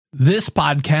This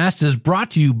podcast is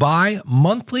brought to you by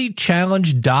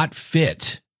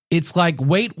monthlychallenge.fit. It's like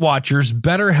Weight Watchers,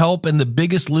 BetterHelp, and The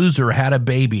Biggest Loser had a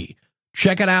baby.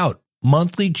 Check it out,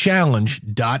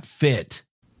 monthlychallenge.fit.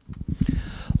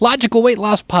 Logical Weight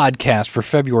Loss Podcast for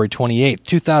February 28th,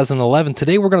 2011.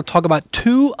 Today we're going to talk about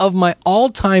two of my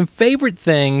all-time favorite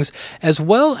things, as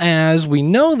well as we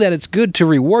know that it's good to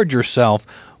reward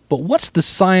yourself, but what's the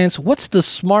science, what's the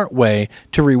smart way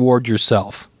to reward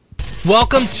yourself?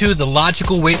 Welcome to the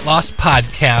Logical Weight Loss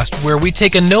Podcast, where we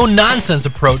take a no-nonsense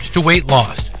approach to weight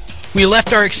loss. We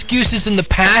left our excuses in the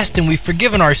past and we've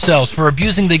forgiven ourselves for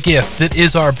abusing the gift that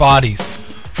is our bodies.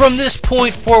 From this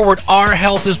point forward, our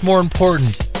health is more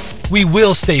important. We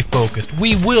will stay focused.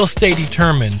 We will stay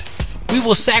determined. We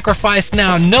will sacrifice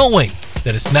now knowing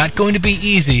that it's not going to be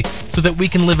easy so that we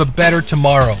can live a better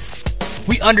tomorrow.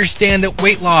 We understand that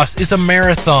weight loss is a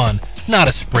marathon, not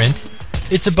a sprint.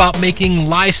 It's about making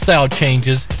lifestyle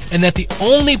changes, and that the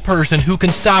only person who can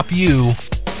stop you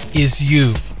is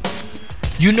you.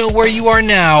 You know where you are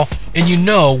now, and you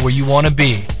know where you want to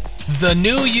be. The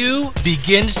new you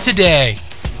begins today.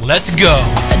 Let's go.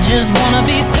 I just want to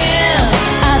be thin.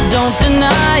 I don't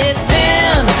deny it,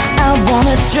 thin. I want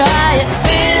to try it,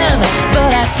 thin.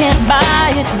 But I can't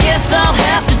buy it. Guess I'll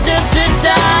have to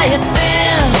diet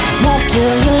thin. Won't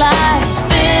tell you lies,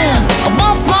 thin. I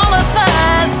want smaller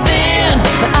thighs, thin.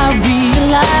 But I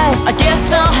realize I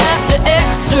guess I'll have to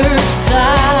exercise.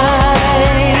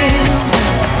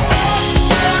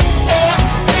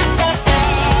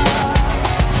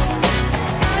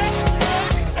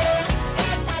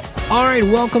 All right,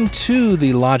 welcome to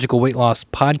the Logical Weight Loss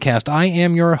Podcast. I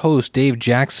am your host, Dave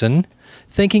Jackson.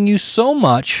 Thanking you so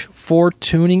much for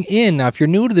tuning in. Now, if you're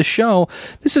new to the show,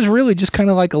 this is really just kind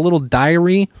of like a little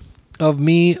diary of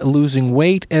me losing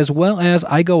weight, as well as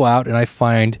I go out and I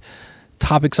find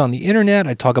topics on the internet.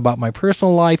 I talk about my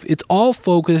personal life. It's all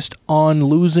focused on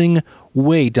losing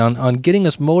weight, on getting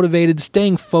us motivated,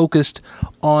 staying focused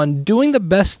on doing the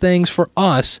best things for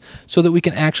us so that we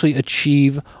can actually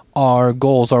achieve our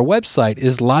goals. Our website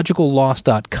is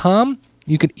logicalloss.com.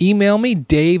 You can email me,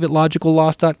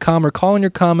 dave@logicalloss.com, or call in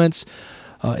your comments.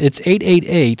 It's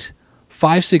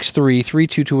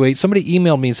 888-563-3228. Somebody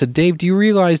emailed me and said, Dave, do you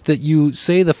realize that you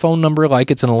say the phone number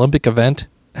like it's an Olympic event?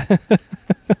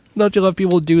 Don't you love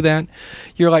people who do that?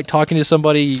 You're like talking to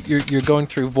somebody, you're going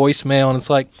through voicemail, and it's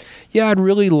like, yeah, I'd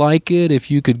really like it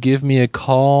if you could give me a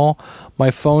call.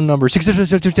 My phone number is...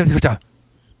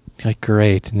 Like,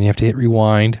 great, and you have to hit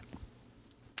rewind.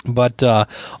 But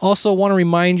also want to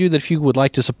remind you that if you would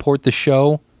like to support the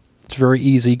show, it's very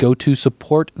easy. Go to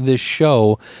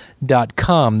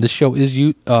supportthishow.com. This show is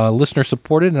listener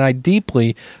supported, and I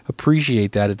deeply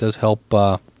appreciate that. It does help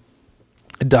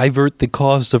divert the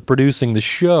costs of producing the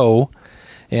show.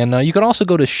 And you can also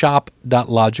go to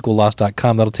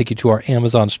shop.logicalloss.com. That'll take you to our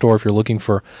Amazon store if you're looking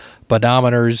for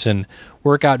pedometers and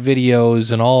workout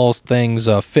videos and all things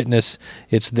fitness.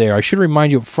 It's there. I should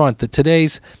remind you up front that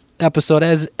today's episode,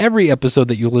 as every episode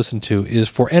that you listen to, is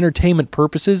for entertainment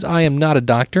purposes. I am not a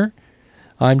doctor.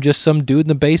 I'm just some dude in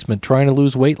the basement trying to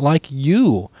lose weight like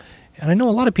you. And I know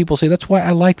a lot of people say, that's why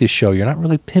I like this show. You're not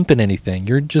really pimping anything.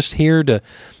 You're just here to...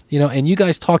 and you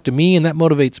guys talk to me, and that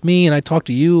motivates me, and I talk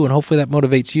to you, and hopefully that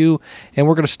motivates you. And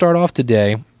we're going to start off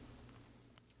today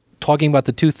talking about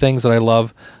the two things that I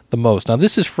love the most. Now,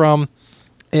 this is from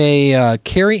a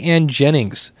Carrie Ann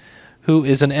Jennings, who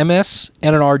is an MS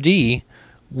and an RD,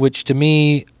 which to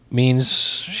me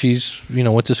means she's,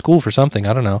 went to school for something.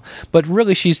 I don't know. But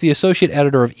really, she's the associate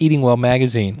editor of Eating Well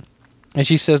magazine. And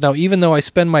she says, now, even though I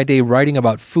spend my day writing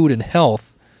about food and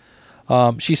health,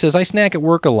 she says, I snack at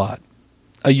work a lot.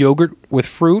 A yogurt with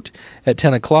fruit at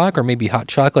 10 o'clock, or maybe hot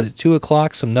chocolate at 2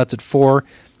 o'clock, some nuts at 4.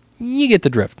 You get the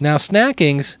drift. Now,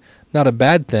 snacking's not a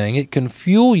bad thing. It can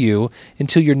fuel you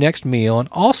until your next meal, and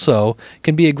also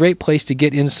can be a great place to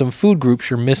get in some food groups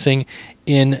you're missing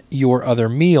in your other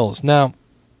meals. Now,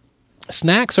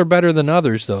 snacks are better than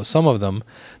others, though, some of them.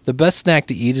 The best snack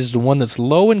to eat is the one that's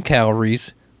low in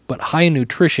calories, but high in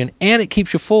nutrition, and it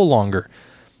keeps you full longer.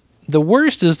 The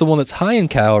worst is the one that's high in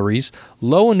calories,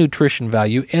 low in nutrition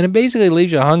value, and it basically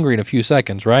leaves you hungry in a few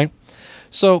seconds, right?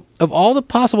 So, of all the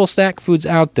possible snack foods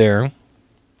out there,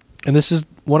 and this is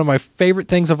one of my favorite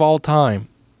things of all time,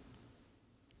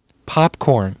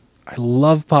 popcorn. I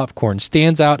love popcorn.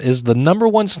 Stands out as the number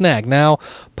one snack. Now,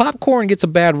 popcorn gets a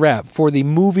bad rap for the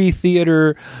movie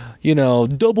theater,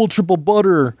 double, triple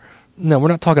butter. No, we're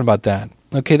not talking about that.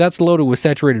 Okay, that's loaded with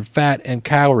saturated fat and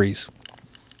calories.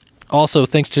 Also,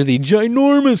 thanks to the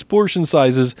ginormous portion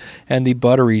sizes and the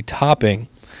buttery topping.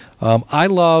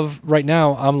 Right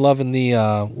now, I'm loving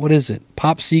the,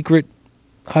 Pop Secret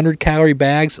 100-calorie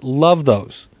bags, love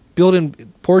those. Built-in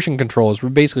portion control is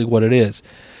basically what it is.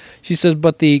 She says,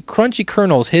 but the crunchy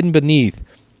kernels hidden beneath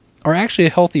are actually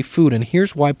a healthy food, and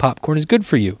here's why popcorn is good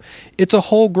for you. It's a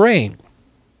whole grain.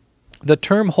 The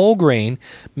term whole grain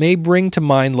may bring to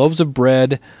mind loaves of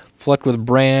bread flecked with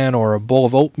bran or a bowl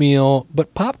of oatmeal,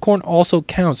 but popcorn also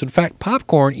counts. In fact,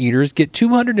 popcorn eaters get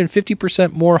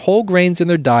 250% more whole grains in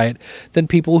their diet than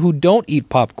people who don't eat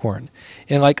popcorn.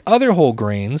 And like other whole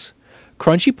grains,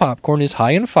 crunchy popcorn is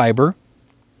high in fiber.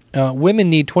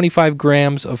 Women need 25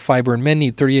 grams of fiber and men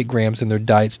need 38 grams in their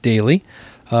diets daily.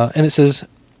 And it says,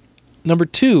 number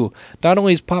 2, not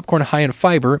only is popcorn high in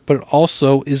fiber, but it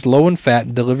also is low in fat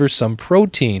and delivers some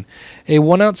protein. A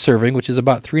 1-ounce serving, which is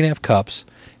about 3.5 cups,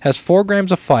 has 4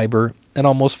 grams of fiber and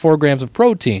almost 4 grams of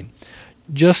protein,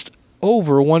 just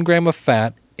over 1 gram of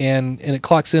fat, and it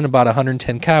clocks in about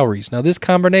 110 calories. Now, this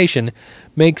combination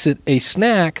makes it a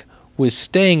snack with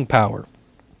staying power.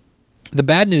 The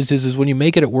bad news is when you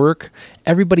make it at work,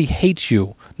 everybody hates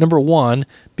you. Number 1,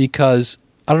 because,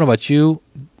 I don't know about you,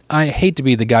 I hate to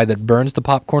be the guy that burns the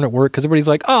popcorn at work because everybody's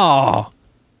like, oh,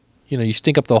 you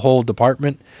stink up the whole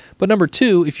department. But number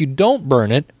 2, if you don't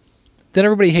burn it, then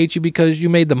everybody hates you because you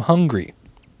made them hungry.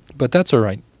 But that's all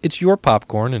right. It's your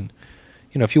popcorn, and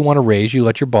if you want to raise, you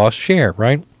let your boss share,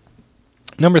 right?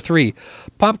 Number 3,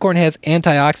 popcorn has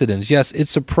antioxidants. Yes, it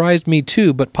surprised me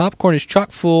too, but popcorn is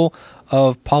chock full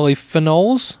of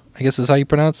polyphenols, I guess is how you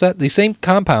pronounce that. The same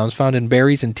compounds found in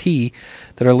berries and tea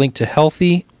that are linked to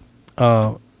healthy,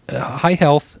 high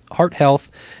health, heart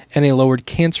health, and a lowered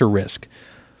cancer risk.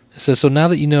 It says, so now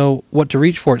that you know what to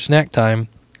reach for at snack time,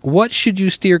 what should you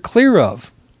steer clear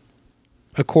of?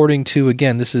 According to,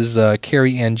 again, this is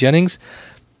Carrie Ann Jennings,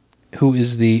 who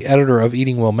is the editor of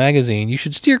Eating Well magazine, you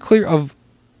should steer clear of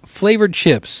flavored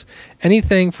chips,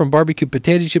 anything from barbecue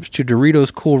potato chips to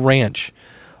Doritos Cool Ranch.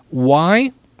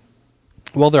 Why?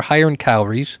 Well, they're higher in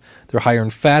calories, they're higher in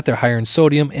fat, they're higher in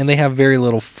sodium, and they have very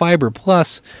little fiber.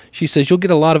 Plus, she says you'll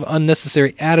get a lot of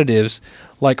unnecessary additives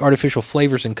like artificial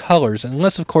flavors and colors,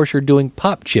 unless, of course, you're doing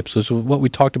pop chips, which is what we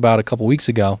talked about a couple weeks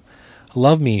ago. I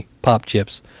love me pop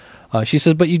chips. She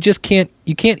says, but you can't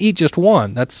eat just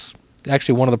one. That's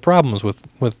actually one of the problems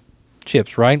with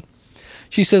chips, right?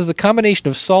 She says the combination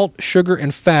of salt, sugar,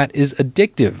 and fat is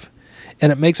addictive,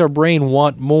 and it makes our brain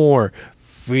want more.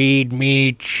 Feed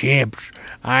me chips.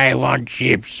 I want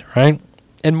chips, right?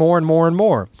 And more and more and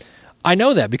more. I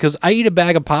know that because I eat a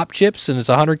bag of pop chips and it's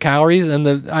 100 calories, and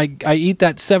I eat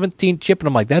that 17th chip and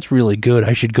I'm like, that's really good.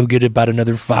 I should go get about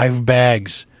another 5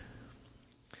 bags.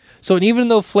 So even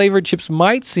though flavored chips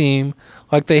might seem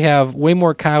like they have way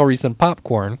more calories than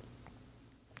popcorn,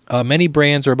 many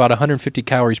brands are about 150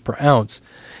 calories per ounce.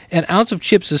 An ounce of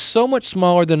chips is so much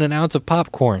smaller than an ounce of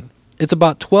popcorn. It's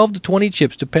about 12 to 20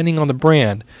 chips depending on the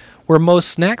brand, where most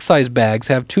snack-sized bags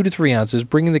have 2 to 3 ounces,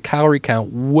 bringing the calorie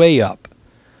count way up.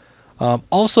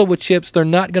 Also with chips, they're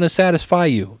not going to satisfy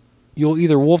you. You'll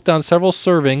either wolf down several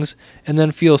servings and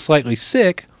then feel slightly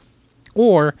sick,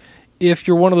 or if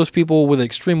you're one of those people with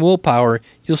extreme willpower,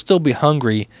 you'll still be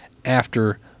hungry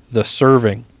after the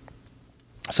serving.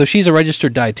 So she's a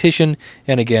registered dietitian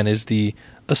and again is the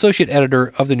associate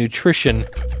editor of the Nutrition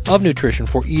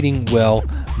for Eating Well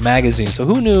magazine. So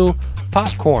who knew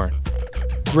popcorn?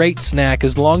 Great snack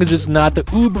as long as it's not the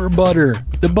Uber butter,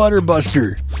 the Butter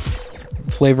Buster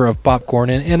flavor of popcorn.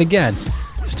 And again,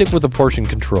 stick with the portion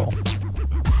control.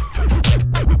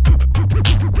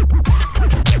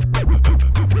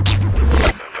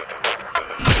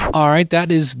 All right,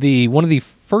 that is one of the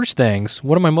first things,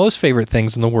 one of my most favorite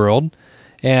things in the world.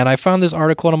 And I found this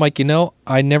article and I'm like,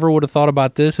 I never would have thought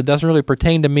about this. It doesn't really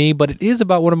pertain to me, but it is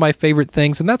about one of my favorite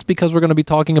things, and that's because we're going to be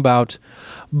talking about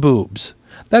boobs.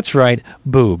 That's right,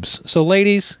 boobs. So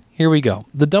ladies, here we go.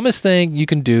 The dumbest thing you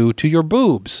can do to your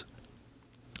boobs.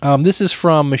 This is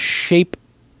from Shape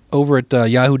over at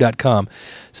yahoo.com.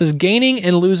 It says, gaining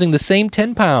and losing the same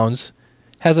 10 pounds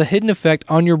has a hidden effect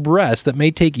on your breasts that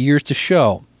may take years to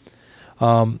show.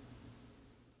 It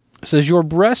says, your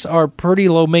breasts are pretty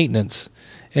low maintenance,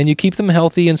 and you keep them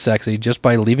healthy and sexy just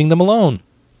by leaving them alone.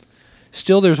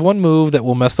 Still, there's one move that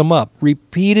will mess them up.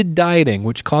 Repeated dieting,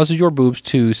 which causes your boobs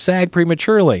to sag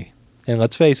prematurely. And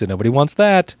let's face it, nobody wants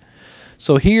that.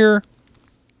 So here,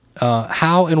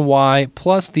 how and why,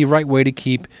 plus the right way to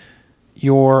keep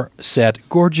your set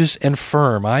gorgeous and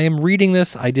firm. I am reading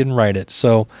this. I didn't write it.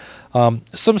 So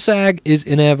some sag is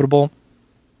inevitable.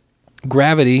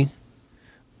 Gravity,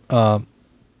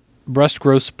 breast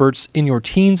growth spurts in your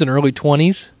teens and early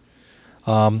 20s.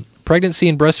 Pregnancy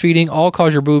and breastfeeding all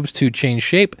cause your boobs to change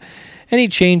shape. Any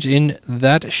change in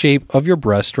that shape of your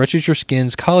breast stretches your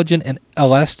skin's collagen and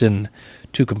elastin,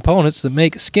 two components that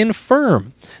make skin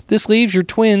firm. This leaves your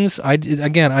twins, I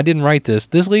didn't write this,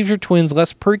 this leaves your twins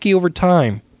less perky over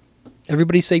time.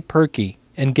 Everybody say perky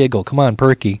and giggle. Come on,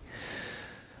 perky.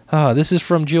 This is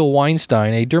from Jill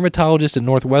Weinstein, a dermatologist at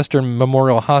Northwestern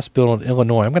Memorial Hospital in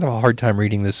Illinois. I'm going to have a hard time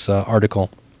reading this article.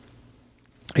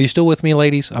 Are you still with me,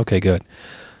 ladies? Okay, good.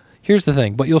 Here's the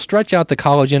thing, but you'll stretch out the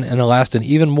collagen and elastin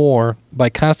even more by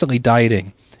constantly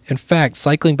dieting. In fact,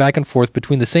 cycling back and forth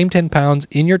between the same 10 pounds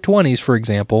in your 20s, for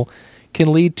example,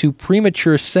 can lead to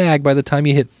premature sag by the time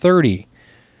you hit 30.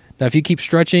 Now, if you keep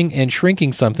stretching and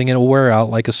shrinking something, it'll wear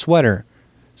out like a sweater,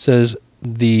 says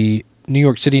the New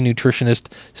York City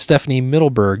nutritionist Stephanie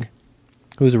Middleberg,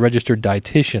 who is a registered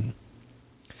dietitian.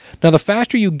 Now, the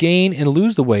faster you gain and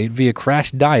lose the weight via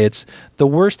crash diets, the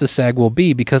worse the sag will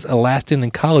be because elastin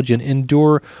and collagen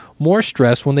endure more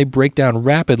stress when they break down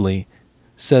rapidly,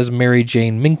 says Mary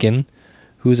Jane Minkin,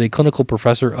 who is a clinical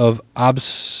professor of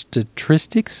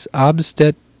obstetrics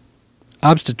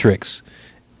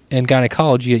and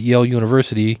gynecology at Yale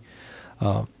University.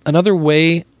 Another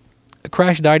way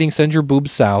crash dieting sends your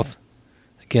boobs south.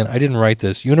 Again, I didn't write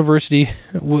this. University,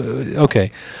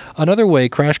 okay. Another way,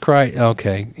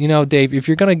 okay. You know, Dave, if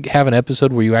you're going to have an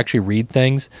episode where you actually read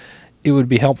things, it would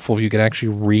be helpful if you could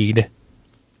actually read.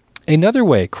 Another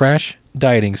way, crash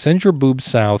dieting sends your boobs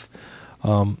south.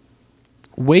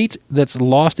 Weight that's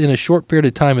lost in a short period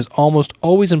of time is almost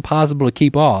always impossible to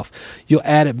keep off. You'll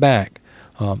add it back.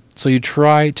 So you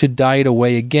try to diet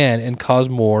away again and cause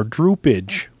more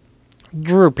droopage.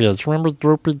 Droopage. Remember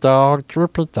droopy dog?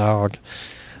 Droopy dog.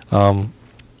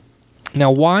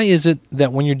 Now, why is it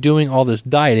that when you're doing all this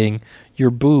dieting, your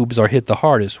boobs are hit the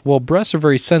hardest? Well, breasts are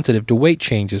very sensitive to weight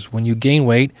changes. When you gain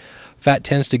weight, fat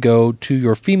tends to go to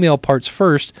your female parts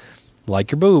first,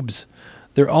 like your boobs.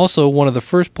 They're also one of the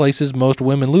first places most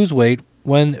women lose weight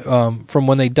from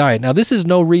when they diet. Now, this is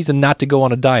no reason not to go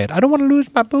on a diet. I don't want to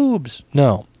lose my boobs.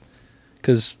 No,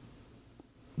 because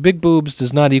big boobs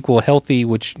does not equal healthy,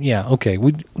 which, yeah, okay.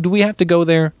 Do we have to go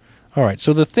there? All right,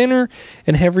 so the thinner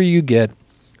and heavier you get,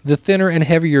 the thinner and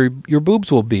heavier your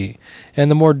boobs will be, and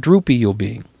the more droopy you'll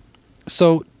be.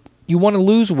 So you want to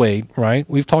lose weight, right?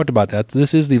 We've talked about that.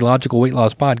 This is the Logical Weight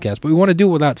Loss Podcast, but we want to do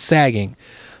it without sagging.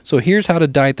 So here's how to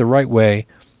diet the right way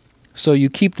so you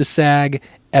keep the sag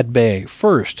at bay.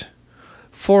 First,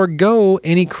 forego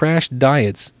any crash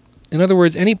diets. In other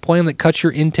words, any plan that cuts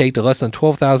your intake to less than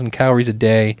 12,000 calories a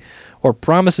day or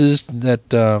promises that,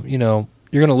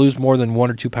 you're going to lose more than 1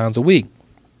 or 2 pounds a week.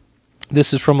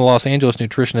 This is from the Los Angeles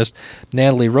nutritionist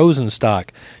Natalie Rosenstock.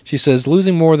 She says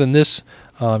losing more than this,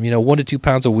 1 to 2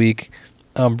 pounds a week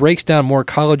breaks down more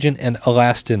collagen and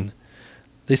elastin.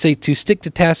 They say to stick to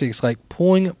tactics like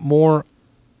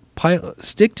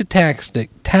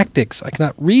tactics. I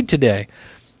cannot read today.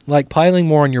 Like piling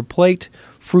more on your plate,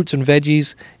 fruits and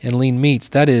veggies, and lean meats.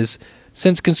 That is,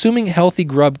 since consuming healthy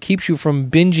grub keeps you from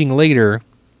binging later,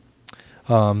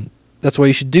 that's why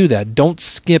you should do that. Don't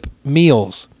skip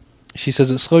meals. She says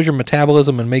it slows your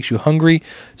metabolism and makes you hungry,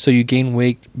 so you gain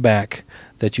weight back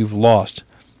that you've lost.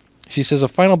 She says a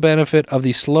final benefit of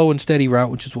the slow and steady route,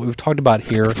 which is what we've talked about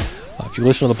here. If you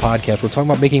listen to the podcast, we're talking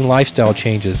about making lifestyle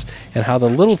changes and how the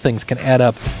little things can add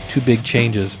up to big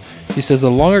changes. She says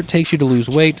the longer it takes you to lose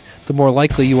weight, the more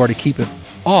likely you are to keep it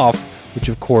off, which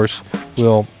of course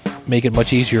will make it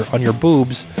much easier on your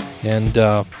boobs. And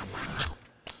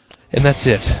that's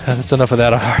it. That's enough of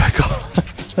that article.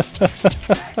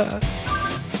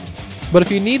 But if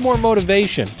you need more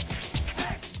motivation,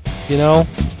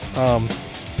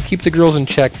 keep the girls in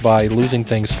check by losing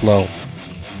things slow.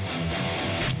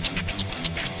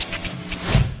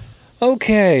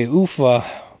 Okay, oofa.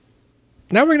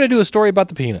 Now we're going to do a story about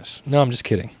the penis. No, I'm just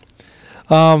kidding.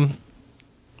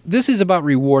 This is about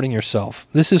rewarding yourself.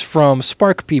 This is from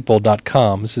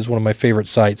sparkpeople.com. This is one of my favorite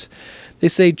sites. They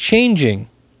say changing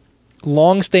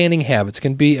long-standing habits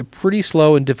can be a pretty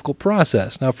slow and difficult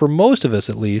process. Now, for most of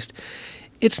us at least,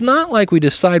 it's not like we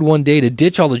decide one day to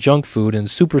ditch all the junk food and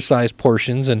supersized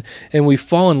portions and we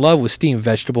fall in love with steamed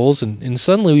vegetables and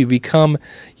suddenly we become,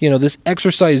 this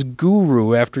exercise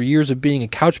guru after years of being a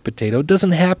couch potato. It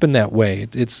doesn't happen that way.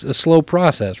 It's a slow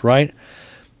process, right?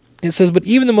 It says, but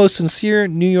even the most sincere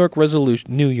New Year's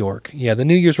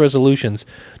resolutions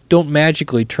don't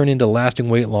magically turn into lasting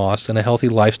weight loss and a healthy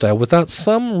lifestyle without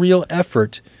some real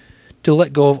effort to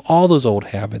let go of all those old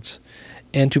habits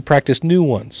and to practice new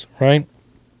ones, right?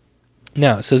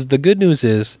 Now, it says the good news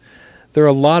is there are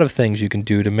a lot of things you can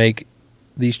do to make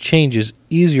these changes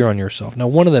easier on yourself. Now,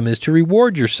 one of them is to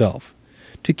reward yourself.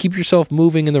 to keep yourself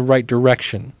moving in the right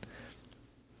direction.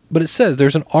 But it says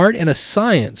there's an art and a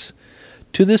science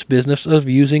to this business of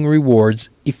using rewards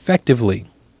effectively.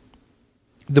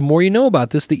 The more you know about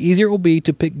this, the easier it will be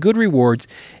to pick good rewards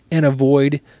and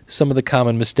avoid some of the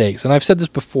common mistakes. And I've said this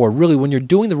before, really, when you're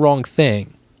doing the wrong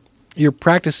thing, you're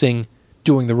practicing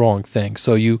doing the wrong thing.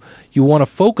 So you want to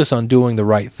focus on doing the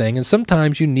right thing, and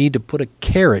sometimes you need to put a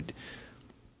carrot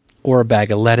or a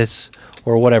bag of lettuce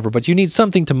or whatever, but you need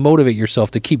something to motivate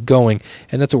yourself to keep going,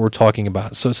 and that's what we're talking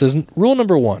about. So it says, rule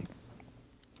number 1,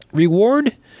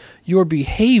 reward your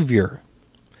behavior,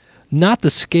 not the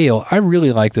scale. I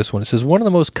really like this one. It says, one of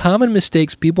the most common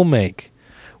mistakes people make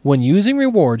when using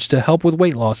rewards to help with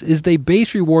weight loss is they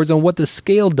base rewards on what the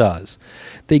scale does.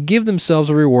 They give themselves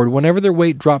a reward whenever their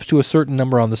weight drops to a certain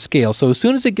number on the scale. So as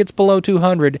soon as it gets below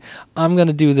 200, I'm going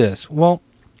to do this. Well,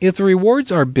 if the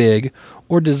rewards are big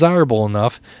or desirable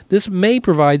enough, this may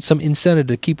provide some incentive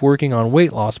to keep working on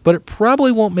weight loss, but it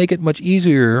probably won't make it much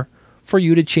easier for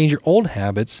you to change your old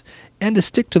habits and to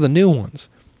stick to the new ones.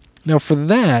 Now, for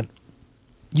that,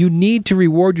 you need to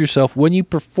reward yourself when you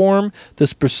perform the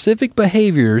specific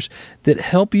behaviors that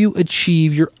help you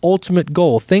achieve your ultimate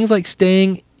goal. Things like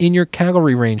staying in your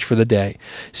calorie range for the day,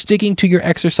 sticking to your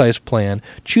exercise plan,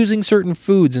 choosing certain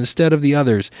foods instead of the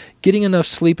others, getting enough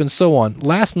sleep, and so on.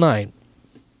 Last night,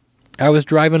 I was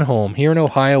driving home. Here in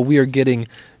Ohio, we are getting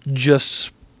just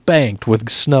spanked with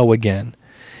snow again.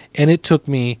 And it took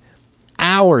me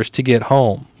hours to get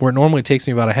home, where it normally takes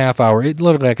me about a half hour. It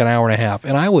looked like an hour and a half,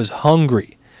 and I was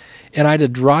hungry. And I had to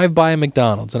drive by a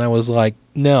McDonald's, and I was like,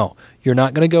 no, you're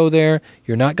not going to go there,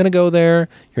 you're not going to go there,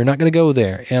 you're not going to go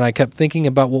there. And I kept thinking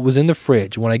about what was in the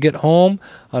fridge. When I get home,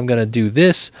 I'm going to do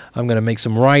this, I'm going to make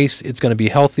some rice, it's going to be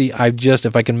healthy.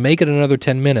 If I can make it another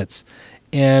 10 minutes.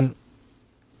 And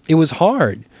it was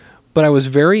hard, but I was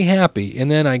very happy. And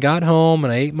then I got home,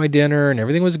 and I ate my dinner, and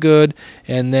everything was good.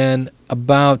 And then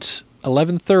about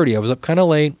 11:30, I was up kind of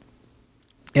late,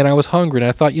 and I was hungry, and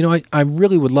I thought, I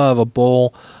really would love a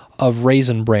bowl of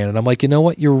Raisin Bran. And I'm like, you know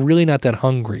what? You're really not that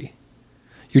hungry.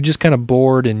 You're just kind of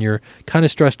bored, and you're kind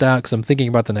of stressed out because I'm thinking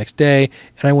about the next day.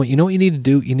 And I went, you know what you need to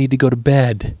do? You need to go to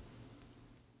bed.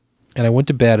 And I went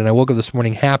to bed, and I woke up this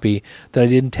morning happy that I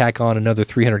didn't tack on another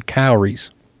 300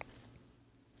 calories.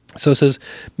 So it says,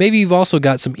 maybe you've also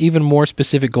got some even more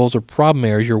specific goals or problem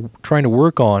areas you're trying to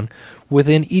work on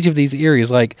within each of these areas,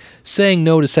 like saying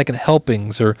no to second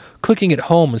helpings or cooking at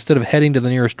home instead of heading to the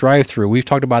nearest drive-thru. We've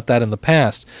talked about that in the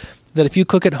past, that if you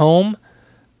cook at home,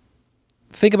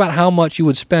 think about how much you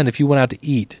would spend if you went out to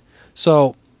eat.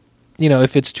 So,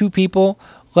 if it's 2 people,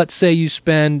 let's say you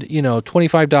spend,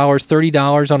 $25,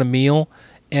 $30 on a meal,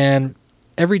 and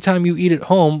every time you eat at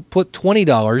home, put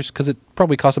 $20, because it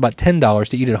probably costs about $10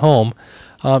 to eat at home.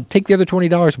 Take the other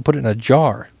 $20 and put it in a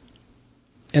jar,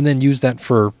 and then use that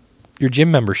for your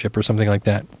gym membership or something like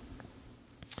that.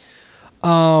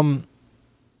 The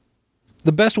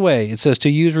best way, it says,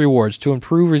 to use rewards to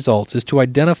improve results is to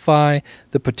identify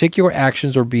the particular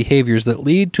actions or behaviors that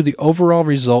lead to the overall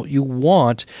result you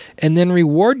want, and then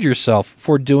reward yourself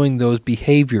for doing those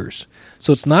behaviors.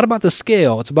 So it's not about the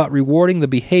scale, it's about rewarding the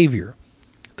behavior.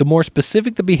 The more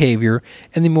specific the behavior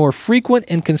and the more frequent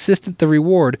and consistent the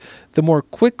reward, the more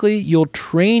quickly you'll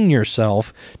train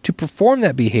yourself to perform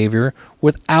that behavior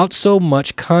without so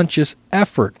much conscious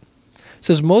effort. It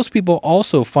says most people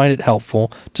also find it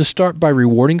helpful to start by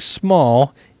rewarding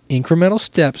small, incremental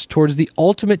steps towards the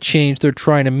ultimate change they're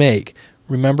trying to make.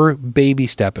 Remember, baby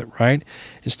step it, right?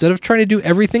 Instead of trying to do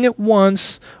everything at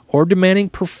once or demanding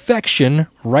perfection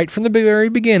right from the very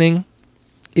beginning,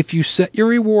 if you set your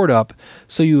reward up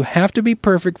so you have to be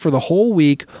perfect for the whole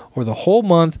week or the whole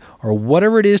month or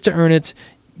whatever it is to earn it,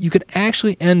 you could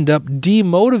actually end up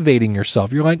demotivating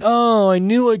yourself. You're like, oh, I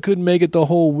knew I couldn't make it the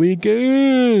whole week.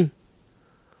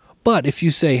 But if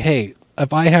you say, hey,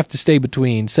 if I have to stay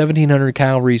between 1,700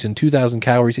 calories and 2,000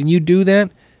 calories, and you do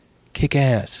that, kick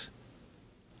ass.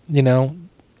 And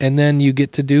then you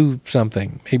get to do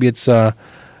something. Maybe it's,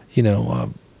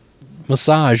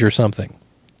 massage or something.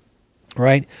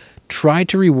 Right? Try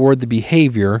to reward the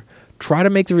behavior. Try to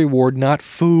make the reward not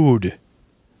food.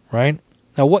 Right?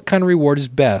 Now, what kind of reward is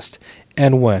best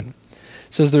and when? It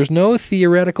says there's no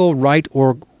theoretical right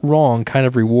or wrong kind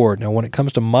of reward. Now, when it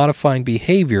comes to modifying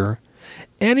behavior,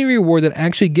 any reward that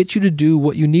actually gets you to do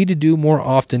what you need to do more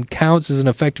often counts as an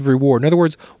effective reward. In other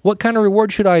words, what kind of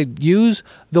reward should I use?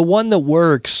 The one that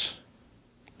works.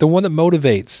 The one that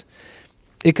motivates.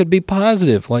 It could be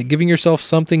positive, like giving yourself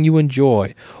something you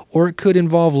enjoy, or it could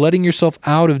involve letting yourself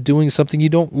out of doing something you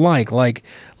don't like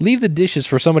leave the dishes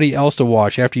for somebody else to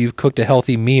wash after you've cooked a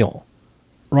healthy meal,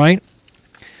 right?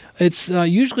 it's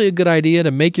usually a good idea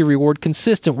to make your reward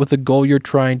consistent with the goal you're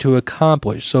trying to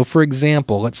accomplish. So, for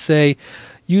example, let's say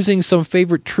using some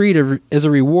favorite treat as a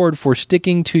reward for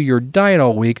sticking to your diet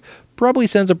all week probably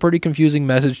sends a pretty confusing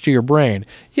message to your brain.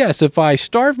 Yes, if I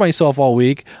starve myself all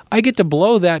week, I get to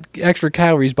blow that extra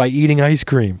calories by eating ice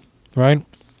cream, right?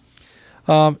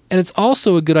 And it's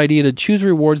also a good idea to choose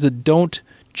rewards that don't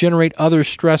generate other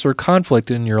stress or conflict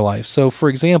in your life. So, for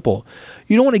example,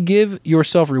 you don't want to give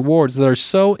yourself rewards that are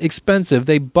so expensive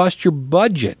they bust your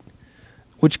budget,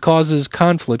 which causes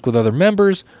conflict with other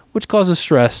members, which causes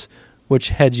stress, which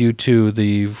heads you to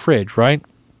the fridge, right?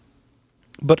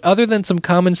 But other than some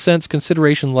common sense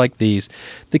considerations like these,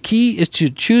 the key is to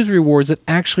choose rewards that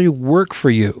actually work for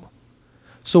you.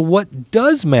 So what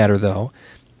does matter, though,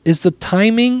 is the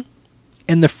timing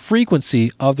and the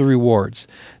frequency of the rewards.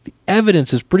 The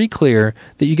evidence is pretty clear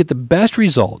that you get the best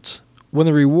results when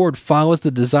the reward follows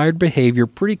the desired behavior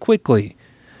pretty quickly,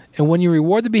 and when you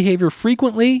reward the behavior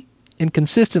frequently and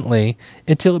consistently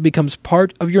until it becomes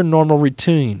part of your normal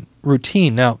routine.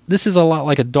 Now, this is a lot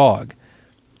like a dog.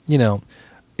 You know,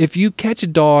 if you catch a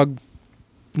dog,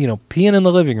 peeing in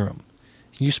the living room,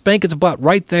 you spank its butt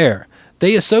right there,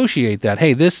 they associate that,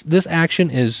 hey, this action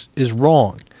is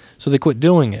wrong, so they quit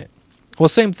doing it. Well,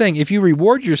 same thing. If you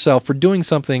reward yourself for doing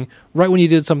something right when you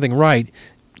did something right,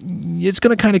 it's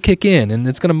going to kind of kick in, and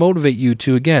it's going to motivate you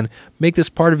to, again, make this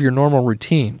part of your normal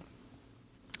routine.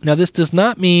 Now, this does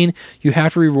not mean you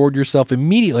have to reward yourself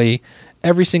immediately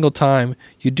every single time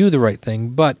you do the right thing,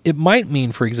 but it might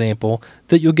mean, for example,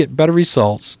 that you'll get better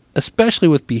results, especially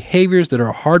with behaviors that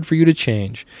are hard for you to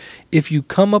change, if you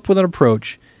come up with an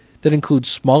approach that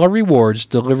includes smaller rewards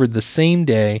delivered the same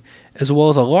day, as well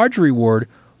as a larger reward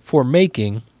for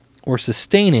making or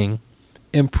sustaining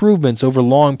improvements over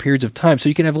long periods of time. So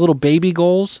you can have little baby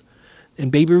goals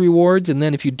and baby rewards, and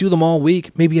then if you do them all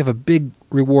week, maybe you have a big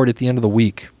reward at the end of the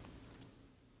week.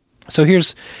 So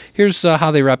here's how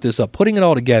they wrap this up. Putting it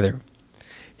all together,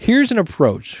 here's an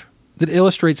approach that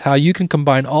illustrates how you can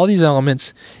combine all these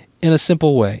elements in a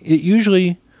simple way. It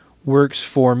usually works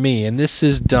for me, and this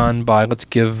is done by, let's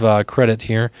give credit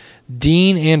here,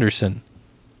 Dean Anderson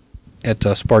at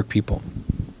Spark People.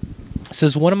 It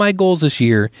says, one of my goals this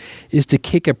year is to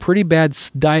kick a pretty bad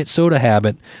diet soda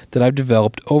habit that I've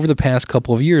developed over the past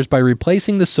couple of years by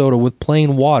replacing the soda with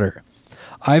plain water.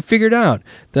 I've figured out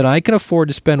that I can afford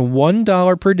to spend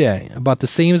 $1 per day, about the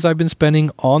same as I've been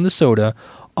spending on the soda,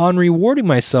 on rewarding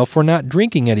myself for not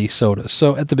drinking any soda.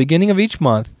 So at the beginning of each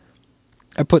month,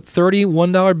 I put 30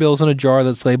 $1 bills in a jar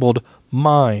that's labeled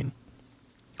mine.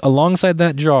 Alongside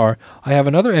that jar, I have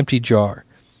another empty jar.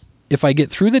 If I get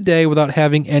through the day without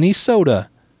having any soda,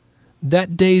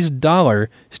 that day's dollar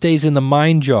stays in the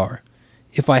mine jar.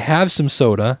 If I have some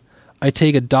soda, I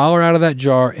take $1 out of that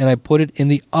jar and I put it in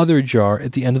the other jar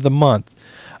at the end of the month.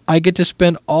 I get to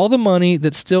spend all the money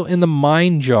that's still in the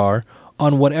mine jar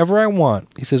on whatever I want.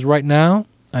 He says, right now,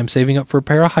 I'm saving up for a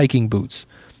pair of hiking boots.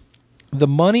 The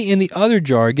money in the other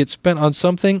jar gets spent on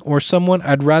something or someone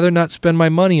I'd rather not spend my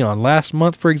money on. Last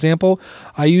month, for example,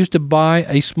 I used to buy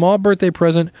a small birthday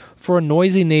present for a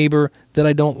noisy neighbor that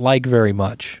I don't like very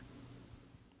much.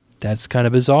 That's kind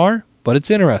of bizarre, but it's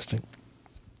interesting.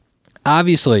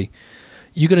 Obviously,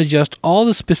 you can adjust all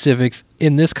the specifics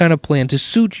in this kind of plan to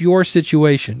suit your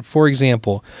situation. For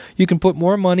example, you can put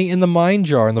more money in the mine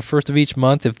jar in the first of each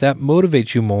month if that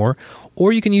motivates you more,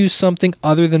 or you can use something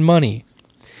other than money.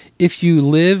 If you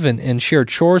live and share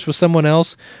chores with someone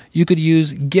else, you could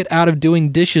use get out of doing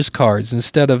dishes cards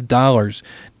instead of dollars.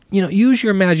 Use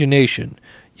your imagination.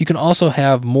 You can also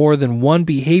have more than one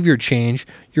behavior change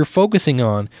you're focusing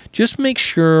on. Just make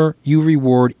sure you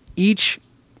reward each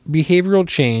behavioral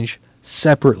change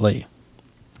separately.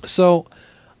 So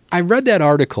I read that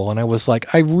article and I was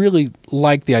like, I really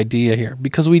like the idea here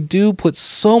because we do put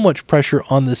so much pressure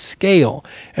on the scale.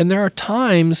 And there are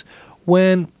times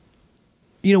when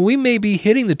we may be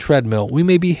hitting the treadmill, we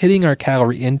may be hitting our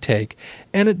calorie intake,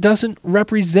 and it doesn't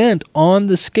represent on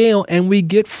the scale, and we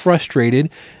get frustrated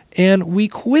and we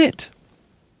quit.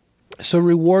 So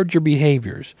reward your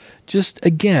behaviors. Just,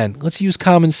 again, let's use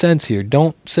common sense here.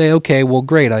 Don't say, okay, well,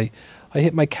 great, I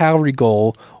hit my calorie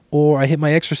goal or I hit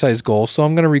my exercise goal, so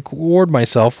I'm going to reward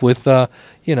myself with, a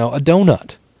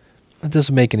donut. That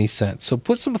doesn't make any sense. So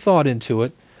put some thought into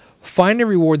it. Find a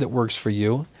reward that works for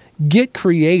you. Get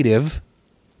creative.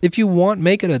 If you want,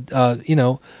 make it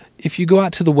if you go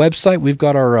out to the website, we've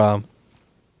got our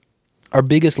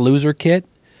Biggest Loser kit.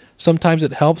 Sometimes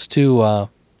it helps to,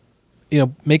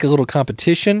 make a little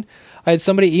competition. I had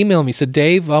somebody email me, said,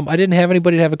 Dave, I didn't have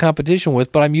anybody to have a competition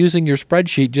with, but I'm using your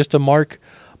spreadsheet just to mark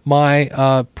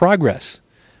my progress.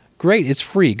 great. It's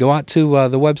free. Go out to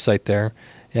the website there,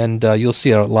 and you'll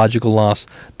see it at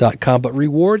logicalloss.com. But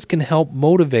rewards can help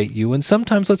motivate you. And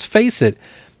sometimes, let's face it,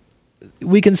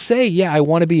 we can say, yeah, I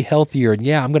want to be healthier, and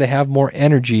yeah, I'm going to have more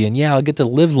energy, and yeah, I'll get to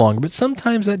live longer. But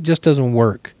sometimes that just doesn't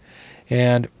work.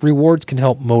 And rewards can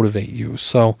help motivate you.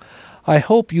 So I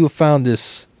hope you have found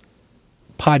this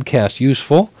podcast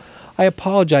useful. I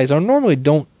apologize. I normally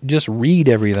don't just read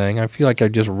everything. I feel like I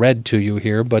just read to you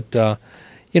here, but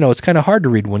it's kind of hard to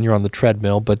read when you're on the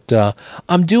treadmill. But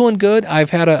I'm doing good. I've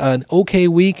had an okay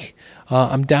week.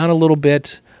 I'm down a little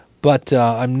bit, but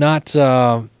I'm not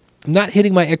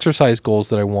hitting my exercise goals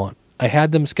that I want. I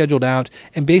had them scheduled out,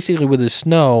 and basically with the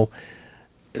snow,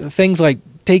 things like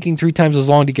taking 3 times as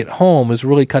long to get home is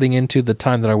really cutting into the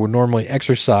time that I would normally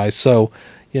exercise. So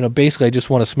basically I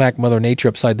just want to smack Mother Nature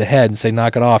upside the head and say,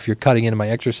 knock it off, you're cutting into my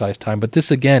exercise time. But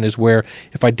this, again, is where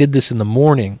if I did this in the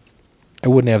morning, I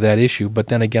wouldn't have that issue. But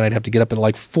then again, I'd have to get up at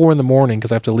like 4 in the morning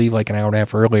because I have to leave like an hour and a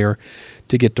half earlier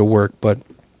to get to work. But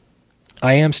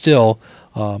I am still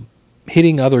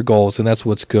hitting other goals, and that's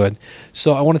what's good.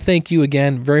 So I want to thank you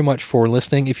again very much for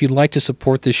listening. If you'd like to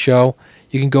support this show,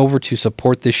 you can go over to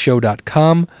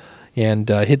supportthisShow.com and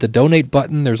hit the donate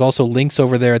button. There's also links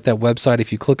over there at that website.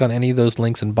 If you click on any of those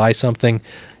links and buy something,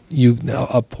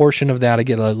 a portion of that, I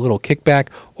get a little kickback.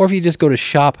 Or if you just go to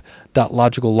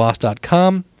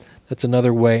shop.logicalloss.com, that's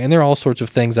another way. And there are all sorts of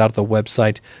things out at the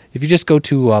website. If you just go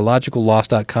to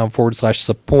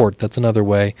logicalloss.com/support, that's another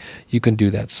way you can do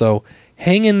that. So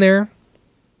hang in there.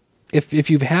 If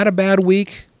you've had a bad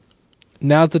week,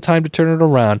 now's the time to turn it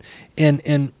around.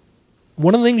 And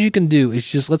one of the things you can do is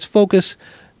just let's focus.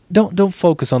 Don't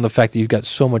focus on the fact that you've got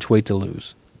so much weight to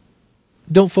lose.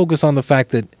 Don't focus on the fact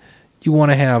that you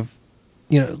want to have,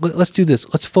 let's do this.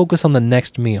 Let's focus on the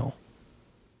next meal.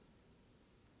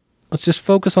 Let's just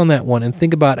focus on that one and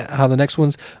think about how the next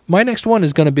one's. My next one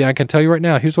is going to be, I can tell you right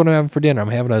now, here's what I'm having for dinner. I'm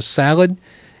having a salad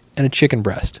and a chicken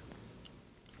breast.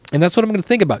 And that's what I'm going to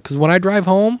think about. Because when I drive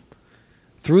home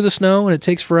through the snow and it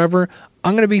takes forever,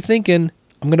 I'm going to be thinking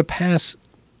I'm going to pass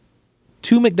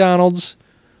 2 McDonald's,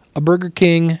 a Burger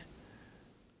King,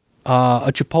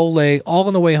 a Chipotle, all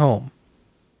on the way home.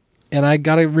 And I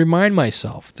got to remind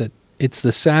myself that it's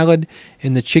the salad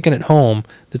and the chicken at home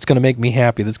that's going to make me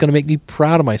happy, that's going to make me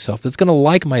proud of myself, that's going to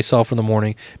like myself in the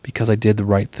morning because I did the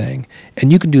right thing.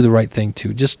 And you can do the right thing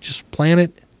too. Just plan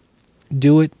it,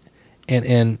 do it,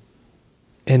 and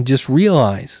just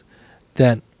realize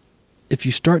that if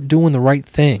you start doing the right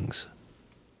things,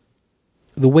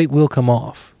 the weight will come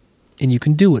off. And you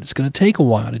can do it. It's going to take a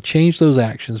while to change those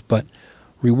actions, but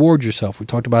reward yourself. We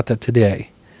talked about that today.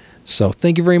 So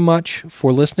thank you very much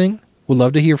for listening. We'd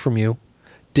love to hear from you.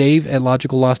 Dave at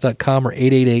logicalloss.com or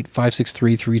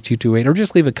 888-563-3228, or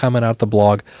just leave a comment out at the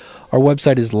blog. Our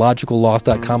website is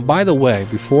logicalloss.com. By the way,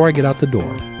 before I get out the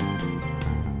door,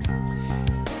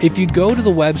 if you go to the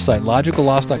website,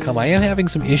 logicalloss.com, I am having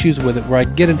some issues with it where I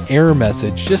get an error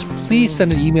message. Just please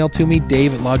send an email to me,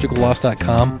 Dave at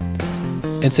logicalloss.com.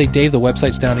 and say, Dave, the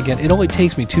website's down again. It only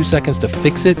takes me 2 seconds to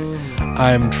fix it.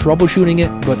 I'm troubleshooting it,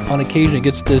 but on occasion it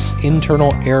gets this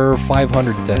internal error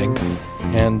 500 thing.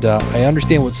 And I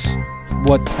understand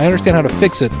I understand how to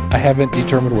fix it. I haven't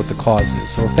determined what the cause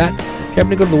is. So if you happen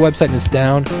to go to the website and it's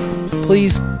down,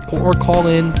 please, or call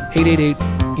in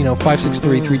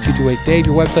 888-563-3228. Dave,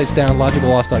 your website's down,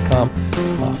 logicalloss.com.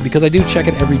 Because I do check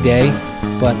it every day,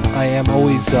 but I am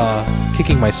always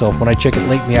kicking myself when I check it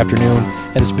late in the afternoon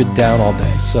and it's been down all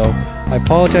day. So I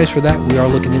apologize for that. We are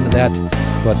looking into that,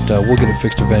 but we'll get it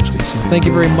fixed eventually. So thank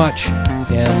you very much,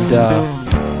 and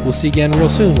we'll see you again real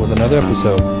soon with another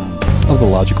episode of the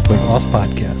Logical Weight Loss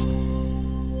Podcast.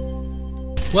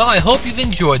 Well, I hope you've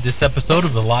enjoyed this episode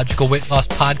of the Logical Weight Loss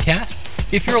Podcast.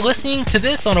 If you're listening to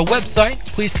this on a website,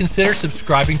 please consider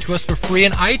subscribing to us for free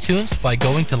in iTunes by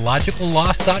going to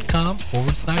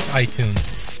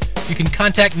logicalloss.com/iTunes. You can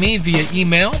contact me via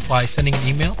email by sending an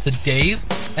email to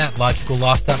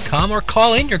dave@logicalloss.com or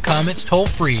call in your comments toll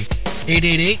free,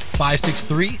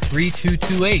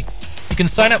 888-563-3228. You can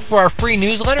sign up for our free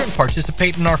newsletter and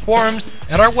participate in our forums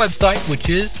at our website, which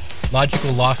is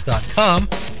logicalloss.com.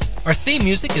 Our theme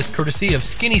music is courtesy of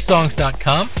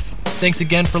skinnysongs.com. Thanks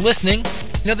again for listening.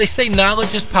 They say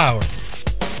knowledge is power.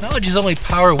 Knowledge is only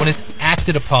power when it's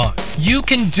acted upon. You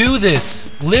can do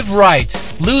this. Live right.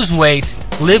 Lose weight.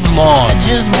 Live long. I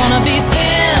just wanna be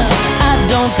thin. I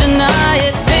don't deny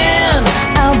it. Thin.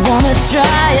 I wanna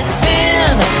try it.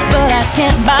 Thin. But I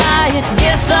can't buy it.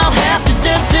 Guess I'll have to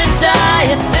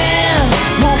diet. Thin.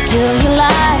 Won't kill your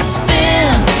life.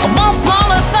 Thin. I want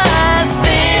smaller thighs.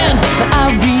 Thin. But I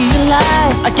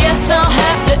realize I guess I'll have